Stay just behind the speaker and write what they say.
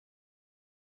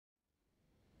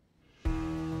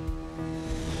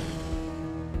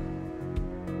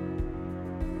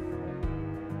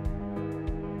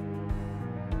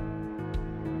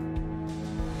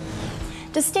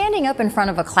Does standing up in front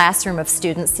of a classroom of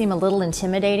students seem a little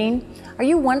intimidating? Are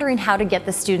you wondering how to get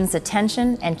the students'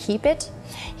 attention and keep it?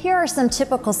 Here are some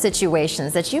typical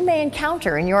situations that you may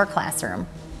encounter in your classroom.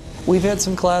 We've had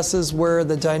some classes where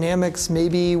the dynamics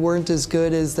maybe weren't as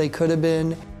good as they could have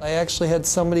been. I actually had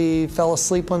somebody fell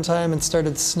asleep one time and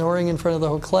started snoring in front of the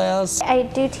whole class. I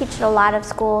do teach at a lot of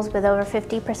schools with over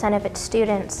 50% of its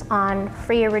students on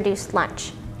free or reduced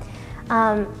lunch.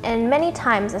 And many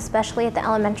times, especially at the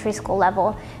elementary school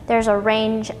level, there's a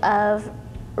range of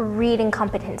reading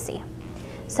competency.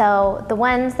 So the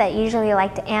ones that usually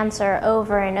like to answer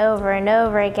over and over and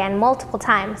over again multiple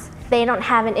times, they don't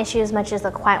have an issue as much as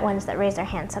the quiet ones that raise their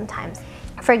hands sometimes.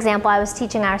 For example, I was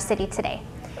teaching our city today.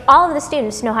 All of the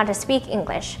students know how to speak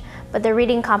English, but their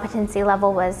reading competency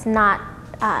level was not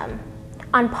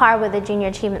on par with the junior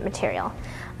achievement material.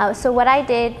 So what I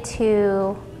did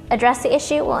to address the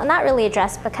issue, well, not really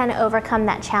address, but kind of overcome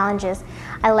that challenge is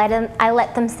I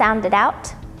let them sound it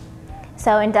out.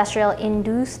 So industrial, and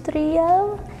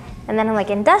then I'm like,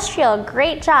 industrial,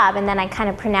 great job, and then I kind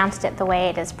of pronounced it the way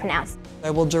it is pronounced.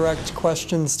 I will direct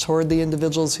questions toward the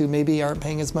individuals who maybe aren't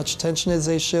paying as much attention as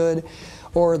they should,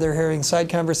 or they're hearing side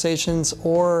conversations,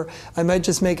 or I might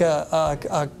just make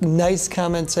a nice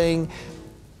comment saying,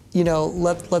 you know,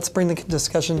 let's bring the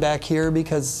discussion back here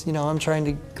because, you know, I'm trying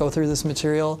to go through this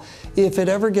material. If it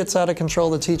ever gets out of control,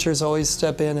 the teachers always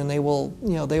step in and they will,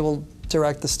 you know, they will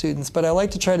direct the students. But I like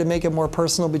to try to make it more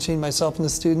personal between myself and the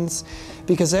students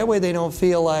because that way they don't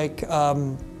feel like,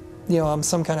 you know, I'm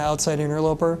some kind of outside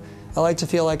interloper. I like to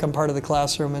feel like I'm part of the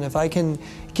classroom, and if I can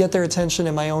get their attention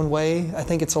in my own way, I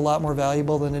think it's a lot more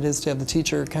valuable than it is to have the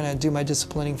teacher kind of do my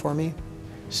disciplining for me.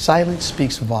 Silence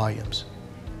speaks volumes.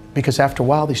 Because after a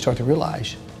while, they start to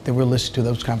realize that we're listening to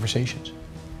those conversations.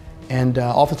 And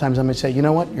oftentimes I might say, you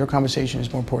know what, your conversation is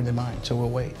more important than mine, so we'll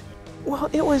wait. Well,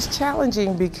 it was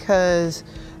challenging because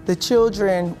the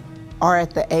children are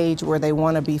at the age where they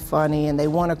want to be funny and they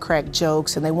want to crack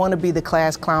jokes and they want to be the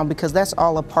class clown because that's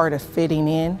all a part of fitting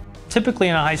in. Typically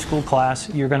in a high school class,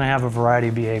 you're going to have a variety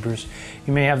of behaviors.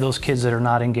 You may have those kids that are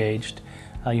not engaged.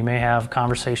 You may have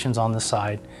conversations on the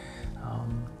side.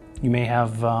 You may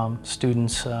have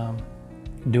students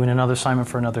doing another assignment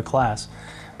for another class.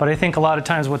 But I think a lot of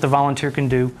times what the volunteer can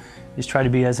do is try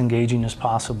to be as engaging as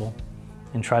possible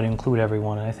and try to include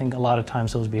everyone. And I think a lot of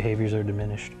times those behaviors are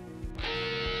diminished.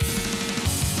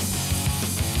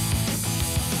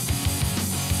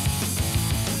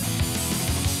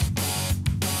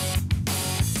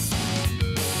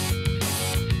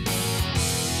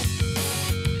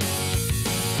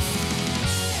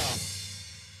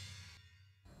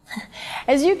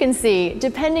 As you can see,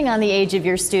 depending on the age of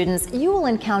your students, you will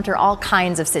encounter all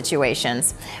kinds of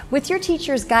situations. With your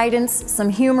teacher's guidance, some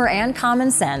humor, and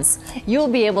common sense, you'll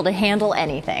be able to handle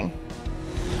anything.